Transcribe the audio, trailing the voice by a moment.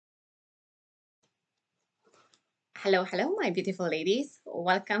Hello, my beautiful ladies.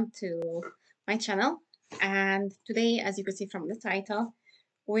 Welcome to my channel. And today, as you can see from the title,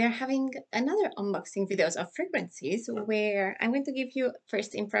 we are having another unboxing videos of fragrances where I'm going to give you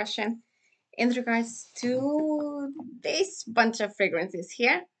first impression in regards to this bunch of fragrances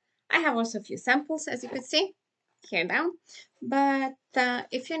here. I have also a few samples, as you can see here down. But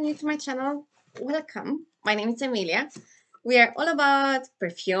if you're new to my channel, welcome. My name is Emilia. We are all about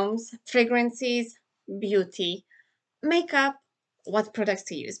perfumes, fragrances, beauty, makeup, what products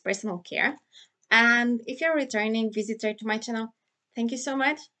to use, personal care. And if you're a returning visitor to my channel, thank you so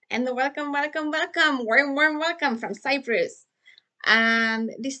much. And welcome, warm welcome from Cyprus. And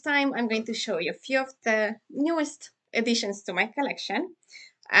this time I'm going to show you a few of the newest additions to my collection.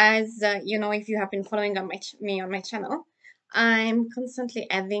 As you know, if you have been following on me on my channel, I'm constantly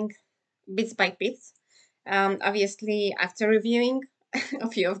adding bits by bits. Obviously, after reviewing a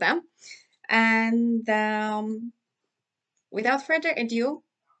few of them. And without further ado,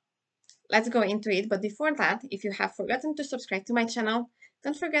 let's go into it. But before that, if you have forgotten to subscribe to my channel,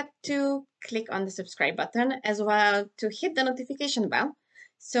 don't forget to click on the subscribe button as well to hit the notification bell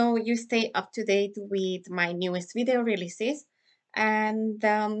so you stay up to date with my newest video releases. And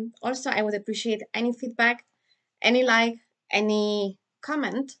also, I would appreciate any feedback, any like, any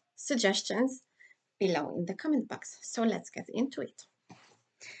comment, suggestions below in the comment box. So let's get into it.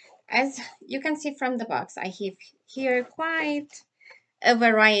 As you can see from the box, I have here quite a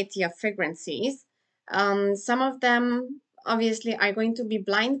variety of fragrances. Some of them obviously are going to be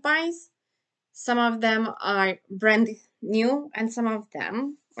blind buys. Some of them are brand new, and some of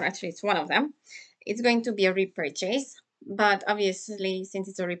them, or actually it's one of them, it's going to be a repurchase. But obviously, since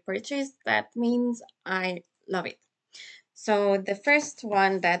it's a repurchase, that means I love it. So the first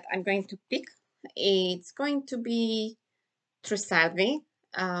one that I'm going to pick, it's going to be Trussardi.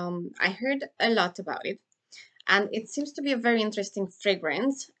 I heard a lot about it, and it seems to be a very interesting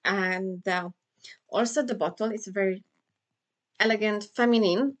fragrance. And also the bottle is very elegant,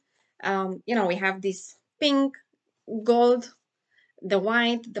 feminine. You know, we have this pink, gold, the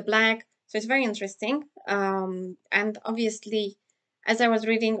white, the black. So it's very interesting. And obviously, as I was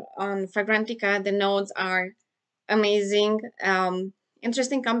reading on Fragrantica, the notes are amazing.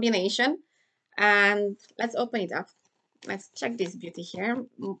 Interesting combination. And let's open it up. Let's check this beauty here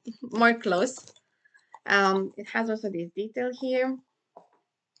more close. It has also this detail here.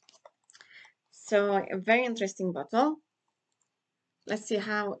 So a very interesting bottle. Let's see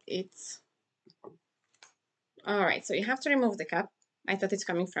how it's. All right, so you have to remove the cap. I thought it's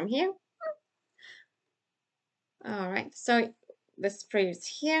coming from here. All right, so the spray is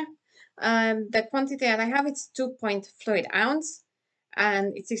here. The quantity that I have, it's 2 fluid ounce,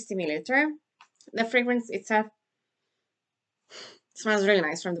 and it's 60 milliliter. The fragrance itself smells really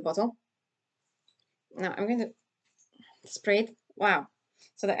nice from the bottle. Now I'm going to spray it. Wow.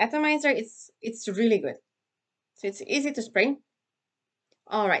 So the atomizer, it's really good. So it's easy to spray.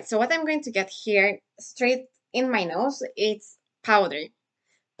 All right, so what I'm going to get here straight in my nose, it's powdery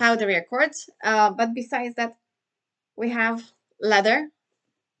accords. But besides that, we have leather,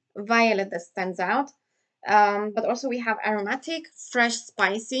 violet that stands out. But also we have aromatic, fresh,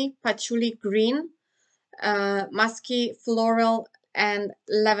 spicy, patchouli green, musky, floral, and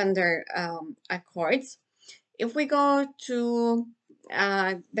lavender accords. If we go to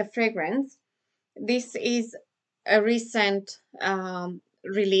the fragrance, this is a recent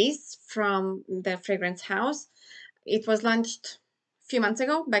release from the fragrance house. It was launched a few months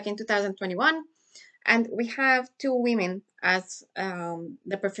ago, back in 2021. And we have two women as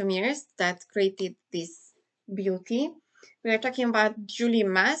the perfumers that created this beauty. We are talking about Julie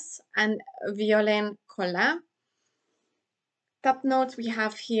Masse and Violaine Collat. Top notes we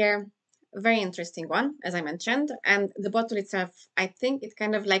have here, a very interesting one, as I mentioned. And the bottle itself, I think it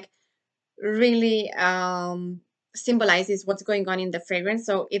kind of like really symbolizes what's going on in the fragrance.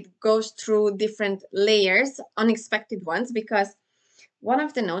 So it goes through different layers, unexpected ones, because one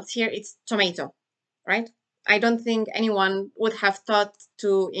of the notes here is tomato, right? I don't think anyone would have thought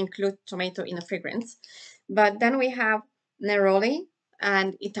to include tomato in a fragrance. But then we have neroli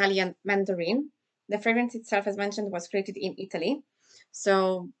and Italian mandarin. The fragrance itself, as mentioned, was created in Italy.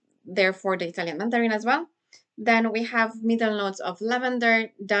 So therefore the Italian mandarin as well. Then we have middle notes of lavender,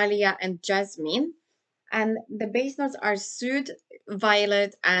 dahlia, and jasmine. And the base notes are soude,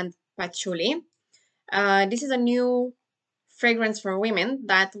 violet, and patchouli. This is a new fragrance for women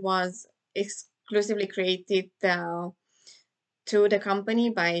that was exclusively created to the company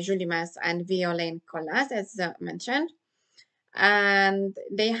by Julie Masse and Violaine Collat, as mentioned. And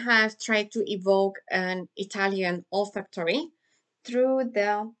they have tried to evoke an Italian olfactory through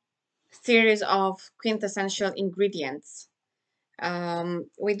the series of quintessential ingredients.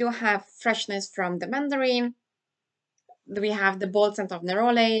 We do have freshness from the mandarin. We have the bold scent of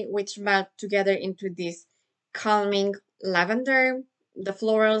neroli, which melt together into this calming lavender, the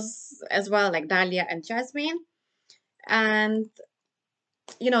florals as well, like dahlia and jasmine. And,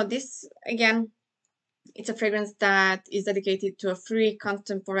 this, again, it's a fragrance that is dedicated to a free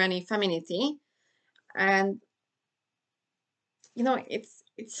contemporary femininity. And, it's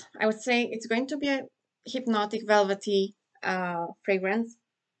I would say it's going to be a hypnotic, velvety fragrance.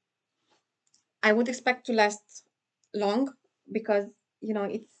 I would expect to last long because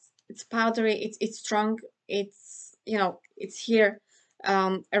it's powdery, it's strong, it's here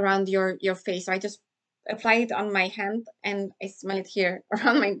around your face. So I just apply it on my hand and I smell it here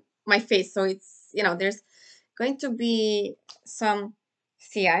around my face. So it's there's going to be some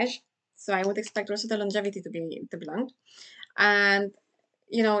sillage. So I would expect also the longevity to be long. And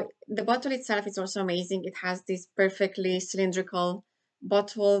the bottle itself is also amazing. It has this perfectly cylindrical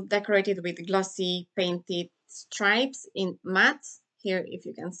bottle decorated with glossy painted stripes in matte, here if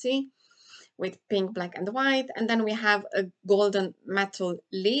you can see, with pink, black, and white. And then we have a golden metal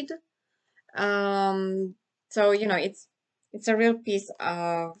lid. So it's a real piece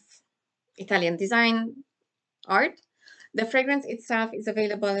of Italian design art. The fragrance itself is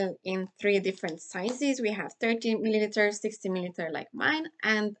available in 3 different sizes. We have 30 milliliters, 60 milliliters like mine,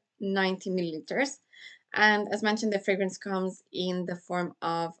 and 90 milliliters. And as mentioned, the fragrance comes in the form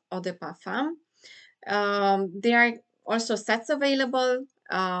of eau de parfum. There are also sets available,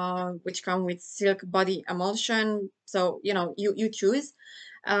 which come with silk body emulsion. So, you choose.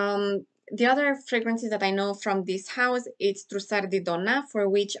 The other fragrances that I know from this house, it's Trussardi Donna, for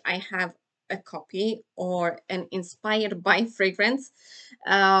which I have a copy or an inspired by fragrance,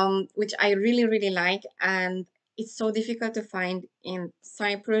 which I really, really like. And it's so difficult to find in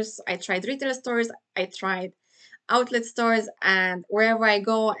Cyprus. I tried retail stores, I tried outlet stores, and wherever I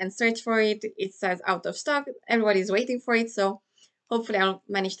go and search for it, it says out of stock. Everybody's waiting for it. So hopefully I'll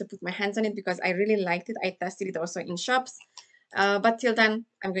manage to put my hands on it because I really liked it. I tested it also in shops. But till then,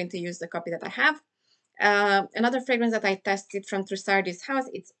 I'm going to use the copy that I have. Another fragrance that I tested from Trussardi's house,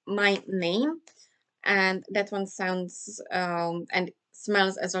 it's My Name. And that one sounds and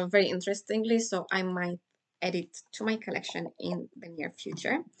smells as well very interestingly. So I might add it to my collection in the near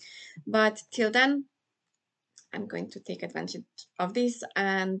future. But till then, I'm going to take advantage of this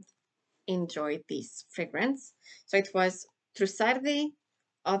and enjoy this fragrance. So it was Trussardi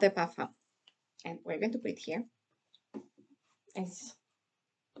Eau de Parfum. And we're going to put it here as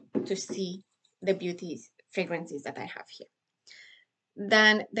to see the beauty fragrances that I have here.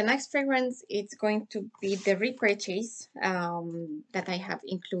 Then the next fragrance, it's going to be the repurchase that I have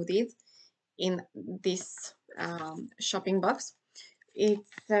included in this shopping box.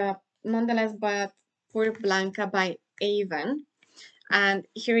 It's nonetheless but Pur Blanca by Avon. And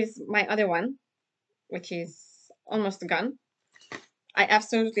here is my other one, which is almost gone. I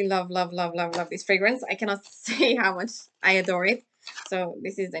absolutely love, love, love, love, love this fragrance. I cannot say how much I adore it. So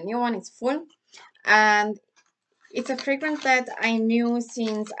this is the new one. It's full. And it's a fragrance that I knew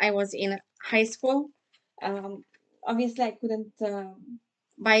since I was in high school. Obviously, I couldn't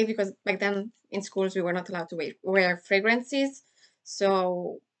buy it because back then in schools we were not allowed to wear fragrances.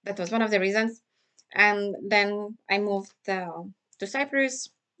 So that was one of the reasons. And then I moved to Cyprus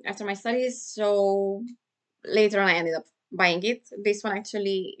after my studies. So later on, I ended up buying it. This one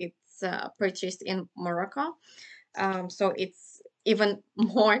actually, it's purchased in Morocco. So it's even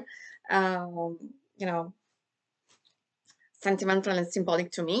more, you know, sentimental and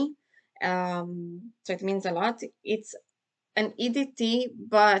symbolic to me. So it means a lot. It's an EDT,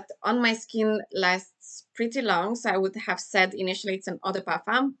 but on my skin lasts pretty long. So I would have said initially it's an eau de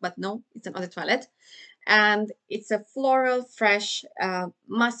parfum, but no, it's an eau de toilette. And it's a floral, fresh,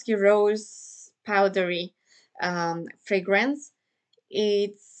 musky rose, powdery fragrance.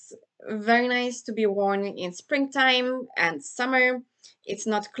 It's very nice to be worn in springtime and summer. It's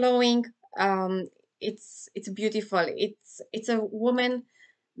not glowing. It's beautiful. It's a woman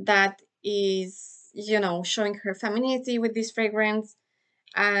that is showing her femininity with this fragrance.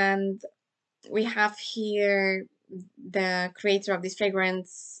 And we have here the creator of this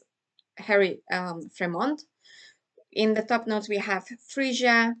fragrance, Harry Fremont. In the top notes we have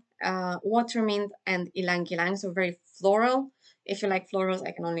freesia, watermint, and ylang ylang, so very floral. If you like florals,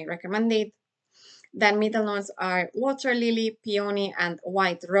 I can only recommend it. Then middle notes are water lily, peony, and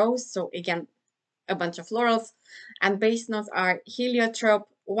white rose. So again, a bunch of florals. And base notes are heliotrope,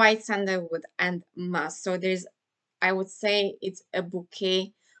 white sandalwood, and musk. So there's, I would say, it's a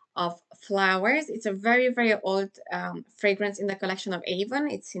bouquet of flowers. It's a very, very old fragrance in the collection of Avon.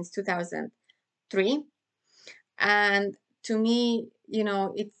 It's since 2003. And to me, you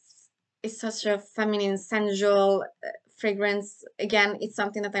know, it's such a feminine, sensual fragrance. Again, it's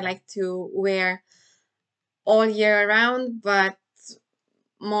something that I like to wear all year around, but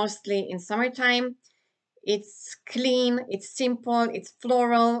mostly in summertime. It's clean, it's simple, it's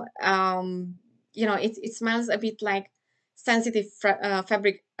floral. You know, it smells a bit like sensitive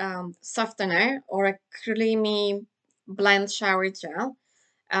fabric softener or a creamy blend shower gel.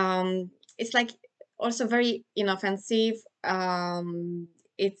 It's like also very inoffensive.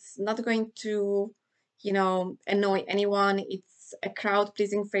 It's not going to, you know, annoy anyone. It's a crowd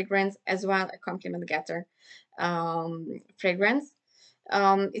pleasing fragrance as well, a compliment getter fragrance.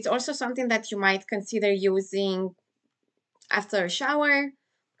 It's also something that you might consider using after a shower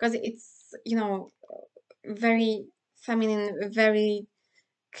because it's, you know, very feminine, very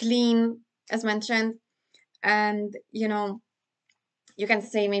clean, as mentioned. And, you know, you can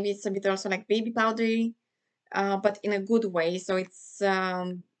say maybe it's a bit also like baby powdery, but in a good way. So it's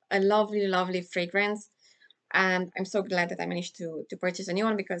a lovely, lovely fragrance. And I'm so glad that I managed to purchase a new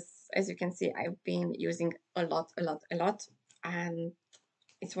one because, as you can see, I've been using a lot, a lot, a lot. And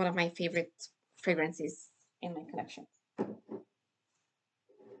it's one of my favorite fragrances in my collection.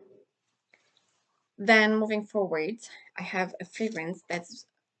 Then moving forward, I have a fragrance that's,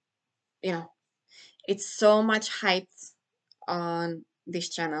 you know, it's so much hyped on this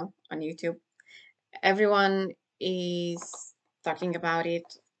channel on YouTube. Everyone is talking about it.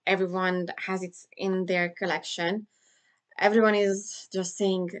 Everyone has it in their collection. Everyone is just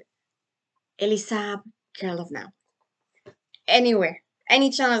saying, Ellie Saab, girl of now. Anywhere,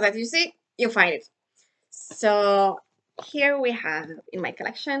 any channel that you see, you find it. So here we have in my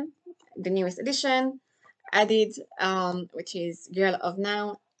collection the newest edition added, which is Girl of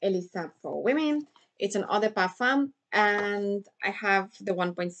Now, Elisa for Women. It's an eau de parfum, and I have the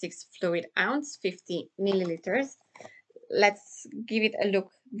 1.6 fluid ounce, 50 milliliters. Let's give it a look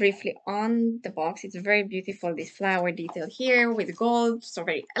briefly on the box. It's very beautiful, this flower detail here with gold, so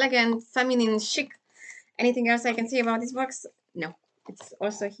very elegant, feminine, chic. Anything else I can say about this box? No. It's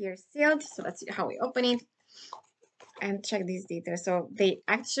also here sealed, so let's see how we open it and check these details. So they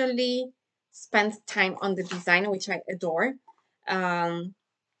actually spent time on the design, which I adore.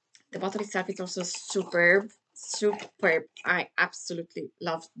 The bottle itself is also superb, superb. I absolutely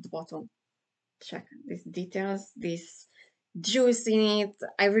love the bottle. Check these details, this juice in it.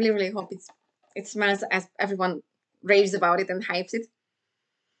 I really, really hope it smells as everyone raves about it and hypes it.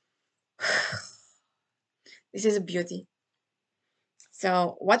 This is a beauty.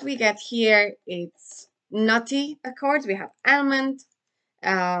 So what we get here, it's nutty accords. We have almond,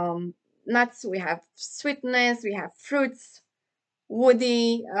 nuts, we have sweetness, we have fruits,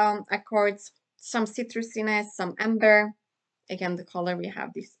 woody accords, some citrusiness, some amber. Again, the color, we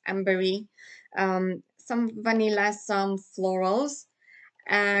have this ambery, some vanilla, some florals.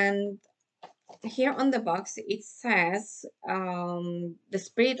 And here on the box, it says the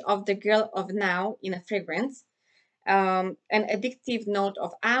spirit of the girl of now in a fragrance. An addictive note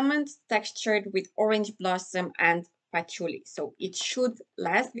of almond textured with orange blossom and patchouli. So it should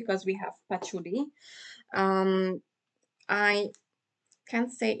last because we have patchouli. I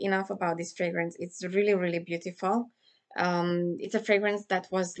can't say enough about this fragrance. It's really, really beautiful. It's a fragrance that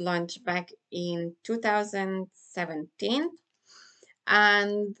was launched back in 2017,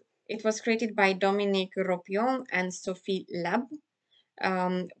 and it was created by Dominique Ropion and Sophie Lab.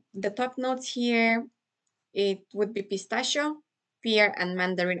 The top notes here, it would be pistachio, pear, and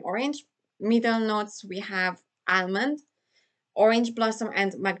mandarin orange. Middle notes, we have almond, orange blossom,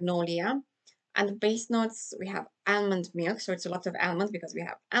 and magnolia. And base notes, we have almond milk. So it's a lot of almonds because we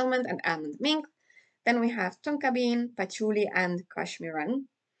have almond and almond milk. Then we have tonka bean, patchouli, and kashmiran.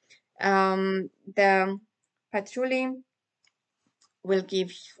 The patchouli will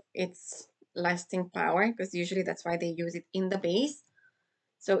give its lasting power because usually that's why they use it in the base.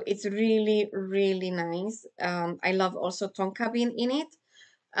 So it's really, really nice. I love also tonka bean in it.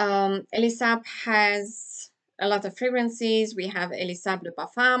 Elisab has a lot of fragrances. We have Elisab Le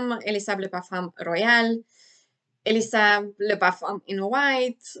Parfum, Elisab Le Parfum Royal, Elisab Le Parfum in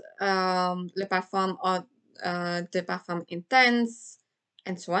white, Le Parfum de Parfum Intense,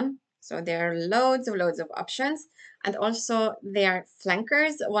 and so on. So there are loads of options. And also there are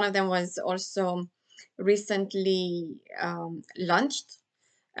flankers. One of them was also recently launched.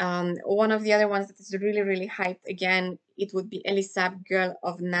 One of the other ones that is really, really hyped, again, it would be Elisab Girl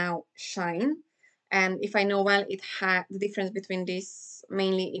of Now Shine. And if I know well, it had the difference between this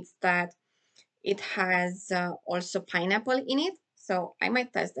mainly it's that it has also pineapple in it. So I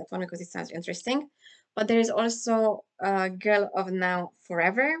might test that one because it sounds interesting. But there is also Girl of Now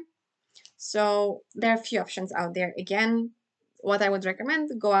Forever. So there are a few options out there. Again, what I would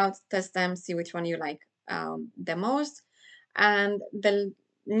recommend, go out, test them, see which one you like the most. And the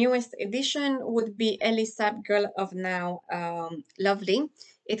newest edition would be Ellie Saab Girl of Now Lovely.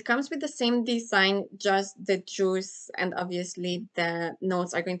 It comes with the same design, just the juice and obviously the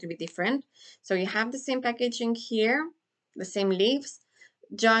notes are going to be different. So you have the same packaging here, the same leaves,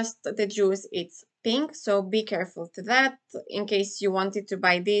 just the juice it's pink, so be careful to that in case you wanted to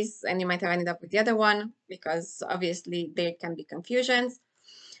buy this and you might have ended up with the other one, because obviously there can be confusions.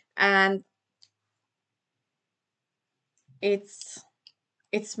 And it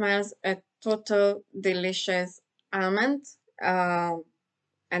smells a total delicious almond,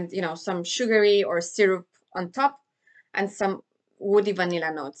 and some sugary or syrup on top, and some woody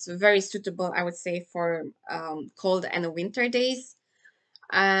vanilla notes. Very suitable, I would say, for cold and winter days.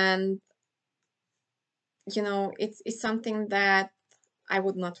 And it's something that I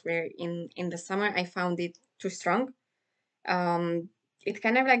would not wear in the summer. I found it too strong. It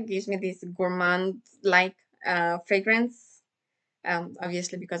kind of like gives me this gourmand like fragrance,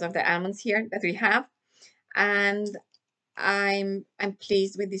 obviously because of the almonds here that we have. And I'm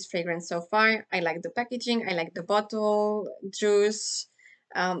pleased with this fragrance so far. I like the packaging, I like the bottle, juice.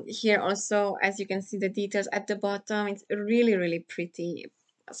 Here also, as you can see, the details at the bottom, it's really, really pretty.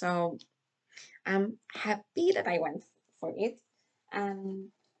 So I'm happy that I went for it. And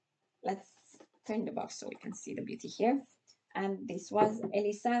let's turn the box so we can see the beauty here. And this was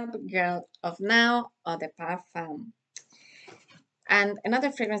Elisa, Girl of Now, Eau de Parfum. And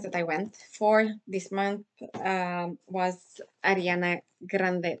another fragrance that I went for this month was Ariana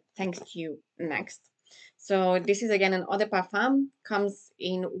Grande, Thanks You Next. So this is again an Eau de Parfum, comes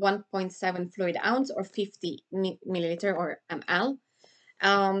in 1.7 fluid ounce or 50 milliliter or ml.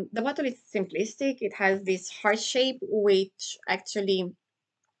 The bottle is simplistic. It has this heart shape, which actually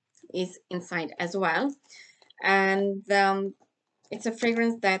is inside as well. And it's a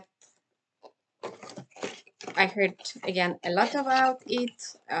fragrance that I heard, again, a lot about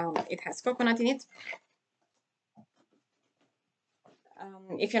it. It has coconut in it.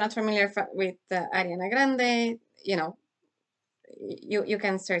 If you're not familiar with Ariana Grande, you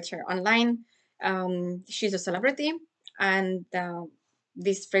can search her online. She's a celebrity, and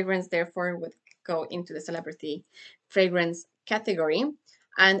this fragrance therefore would go into the celebrity fragrance category.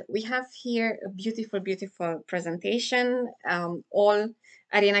 And we have here a beautiful, beautiful presentation. All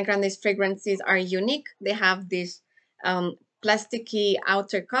Ariana Grande's fragrances are unique. They have this plasticky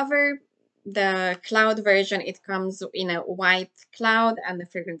outer cover. The cloud version, it comes in a white cloud and the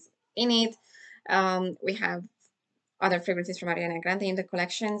fragrance in it. We have other fragrances from Ariana Grande in the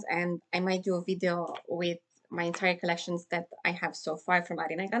collections, and I might do a video with my entire collections that I have so far from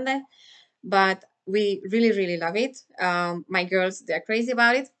Ariana Grande. But we really, really love it. My girls, they're crazy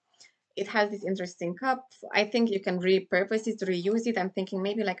about it. It has this interesting cup. I think you can repurpose it, reuse it. I'm thinking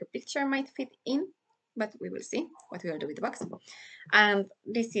maybe like a picture might fit in, but we will see what we will do with the box. And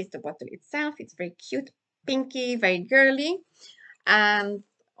this is the bottle itself. It's very cute, pinky, very girly. And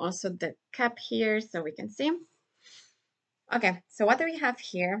also the cap here so we can see. Okay, so what do we have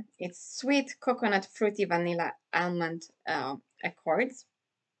here? It's sweet coconut, fruity, vanilla, almond accords.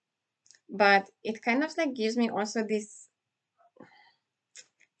 But it kind of like gives me also this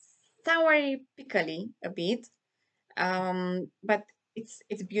soury, pickly a bit. But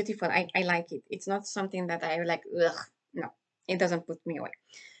it's beautiful. I like it. It's not something that I like, ugh, no, it doesn't put me away.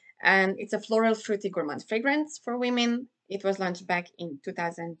 And it's a floral, fruity, gourmand fragrance for women. It was launched back in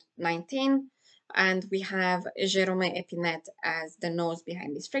 2019. And we have Jérôme Epinette as the nose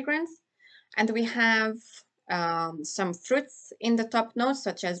behind this fragrance. And we have some fruits in the top notes,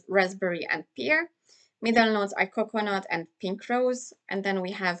 such as raspberry and pear. Middle notes are coconut and pink rose. And then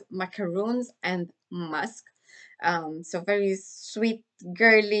we have macaroons and musk. So very sweet,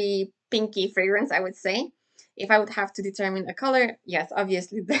 girly, pinky fragrance, I would say. If I would have to determine a color, yes,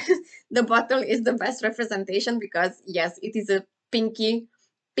 obviously the bottle is the best representation because, yes, it is a pinky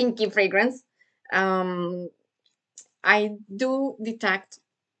fragrance. I do detect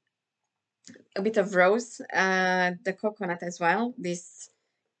a bit of rose, the coconut as well, this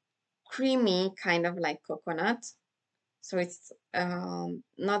creamy kind of like coconut. So it's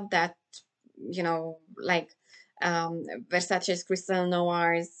not that, like Versace's Crystal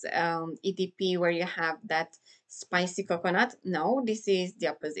Noir's EDP where you have that spicy coconut. No, this is the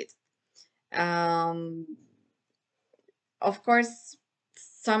opposite. Of course,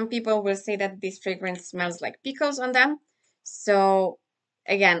 some people will say that this fragrance smells like pickles on them. So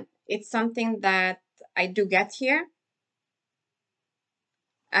again, it's something that I do get here.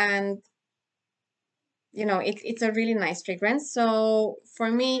 and you know, it's a really nice fragrance. So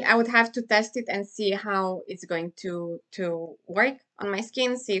for me, I would have to test it and see how it's going to work on my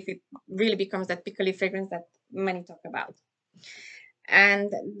skin, see if it really becomes that pickly fragrance that many talk about.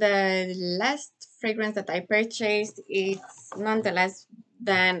 And the last fragrance that I purchased is nonetheless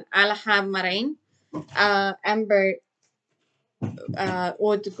than Haramain Amber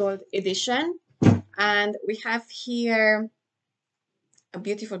Oud Gold Edition. And we have here a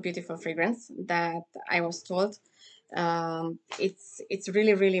beautiful, beautiful fragrance that I was told it's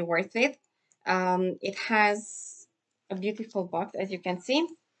really, really worth it. It has a beautiful box, as you can see.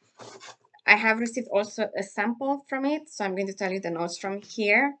 I have received also a sample from it, so I'm going to tell you the notes from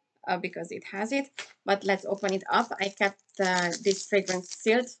here because it has it. But let's open it up. I kept this fragrance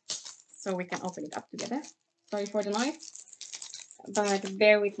sealed, so we can open it up together. Sorry for the noise, but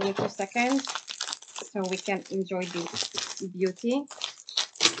bear with me 2 seconds so we can enjoy this beauty.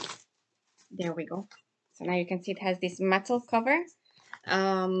 There we go. So now you can see it has this metal cover.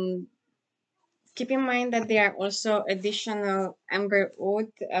 Keep in mind that there are also additional amber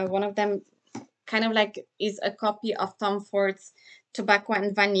oud. One of them kind of like is a copy of Tom Ford's Tobacco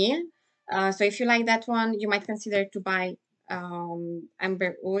and Vanille. So if you like that one, you might consider to buy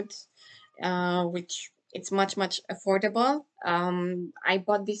amber oud, which it's much, much affordable. I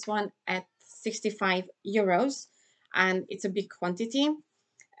bought this one at 65 euros and it's a big quantity.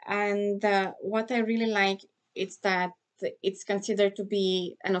 And what I really like is that it's considered to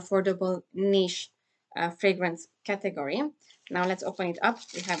be an affordable niche fragrance category. Now let's open it up.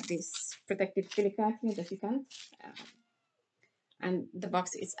 We have this protective silica here that you can. And the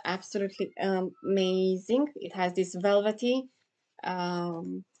box is absolutely amazing. It has this velvety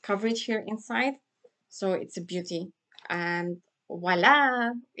coverage here inside. So it's a beauty. And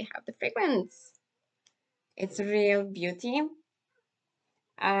voila, we have the fragrance. It's a real beauty.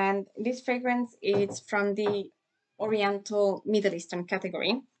 And this fragrance is from the Oriental Middle Eastern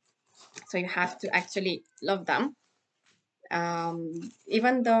category. So you have to actually love them.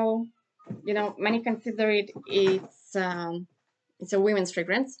 Even though, you know, many consider it's a women's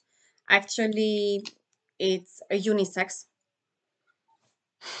fragrance. Actually, it's a unisex.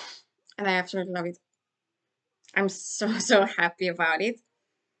 And I absolutely love it. I'm so, so happy about it.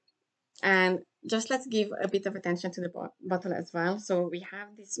 And just let's give a bit of attention to the bottle as well. So we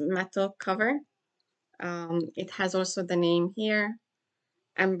have this metal cover. It has also the name here,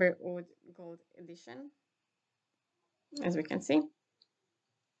 Amber Oud Gold Edition, as we can see.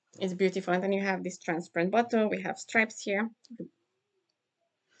 It's beautiful. And then you have this transparent bottle. We have stripes here.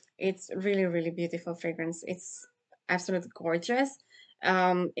 It's really, really beautiful fragrance. It's absolutely gorgeous.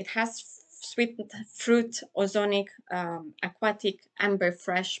 It has sweet fruit, ozonic, aquatic, amber,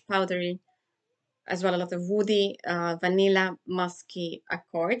 fresh, powdery, as well a lot of woody, vanilla, musky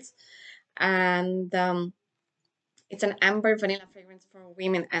accords. And it's an amber vanilla fragrance for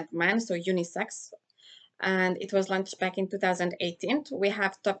women and men, so unisex. And it was launched back in 2018. We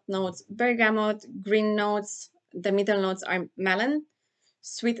have top notes bergamot, green notes. The middle notes are melon,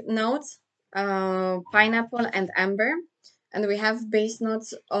 sweet notes, pineapple, and amber. And we have base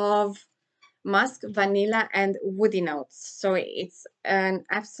notes of musk, vanilla, and woody notes. So it's an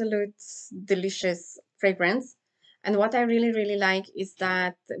absolute delicious fragrance. And what I really, really like is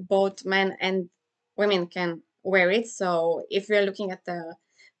that both men and women can wear it. So if you're looking at the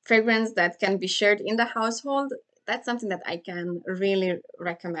fragrance that can be shared in the household, that's something that I can really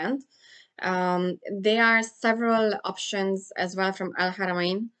recommend. There are several options as well from Al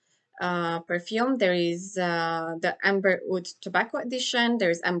Haramain perfume. There is the Amber Oud Tobacco Edition.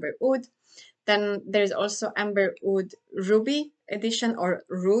 There is Amber Oud. Then there's also Amber Oud Ruby Edition, or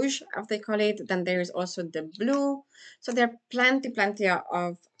Rouge, as they call it. Then there is also the Blue. So there are plenty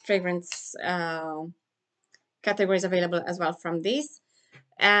of fragrance categories available as well from this.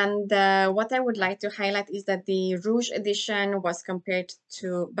 And what I would like to highlight is that the Rouge edition was compared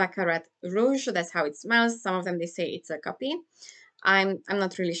to Baccarat Rouge. That's how it smells. Some of them, they say it's a copy. I'm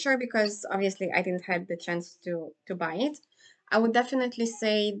not really sure because obviously I didn't have the chance to buy it. I would definitely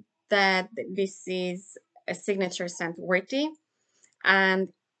say that this is a signature scent worthy,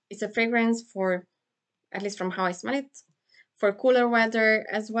 and it's a fragrance for, at least from how I smell it, for cooler weather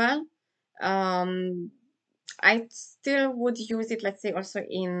as well. I still would use it, let's say, also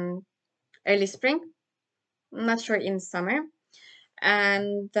in early spring. I'm not sure in summer.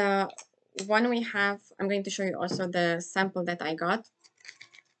 And the one we have, I'm going to show you also the sample that I got,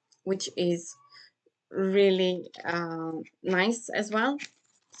 which is really nice as well.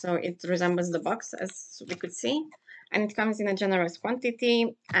 So it resembles the box, as we could see, and it comes in a generous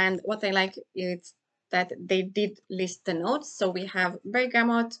quantity. And what I like is that they did list the notes. So we have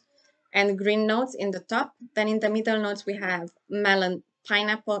bergamot and green notes in the top. Then in the middle notes, we have melon,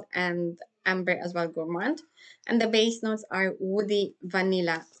 pineapple, and amber as well, gourmand. And the base notes are woody,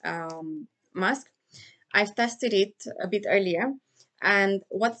 vanilla, musk. I've tested it a bit earlier. And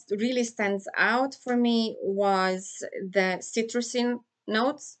what really stands out for me was the citrusy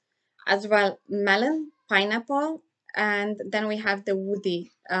notes, as well melon, pineapple, and then we have the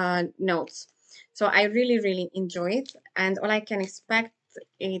woody notes. So I really, really enjoy it. And all I can expect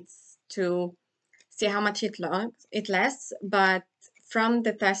is to see how much it lasts. But from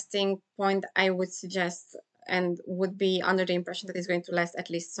the testing point, I would suggest and would be under the impression that it's going to last at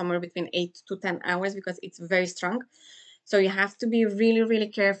least somewhere between 8 to 10 hours because it's very strong. So you have to be really, really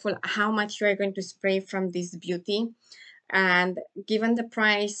careful how much you are going to spray from this beauty. And given the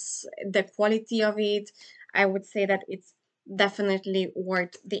price, the quality of it, I would say that it's definitely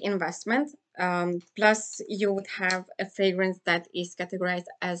worth the investment. Plus, you would have a fragrance that is categorized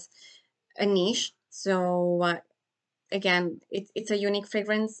as a niche. So again, it's a unique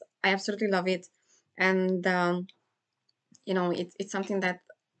fragrance. I absolutely love it, and it's something that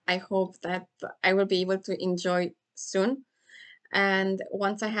I hope that I will be able to enjoy soon. And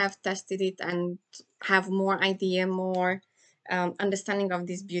once I have tested it and have more idea, more understanding of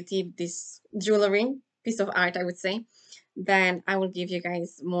this beauty, this jewelry piece of art, I would say, then I will give you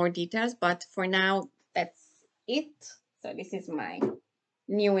guys more details. But for now, that's it. So this is my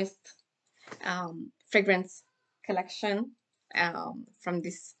newest fragrance collection from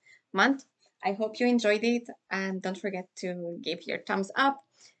this month. I hope you enjoyed it, and don't forget to give your thumbs up,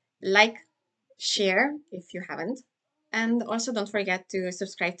 like, share if you haven't, and also don't forget to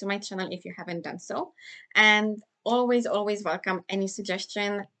subscribe to my channel if you haven't done so. And always, always welcome any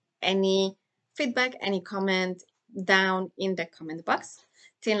suggestion, any feedback, any comment down in the comment box.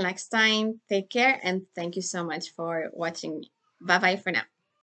 Till next time, take care, and thank you so much for watching me. Bye bye for now.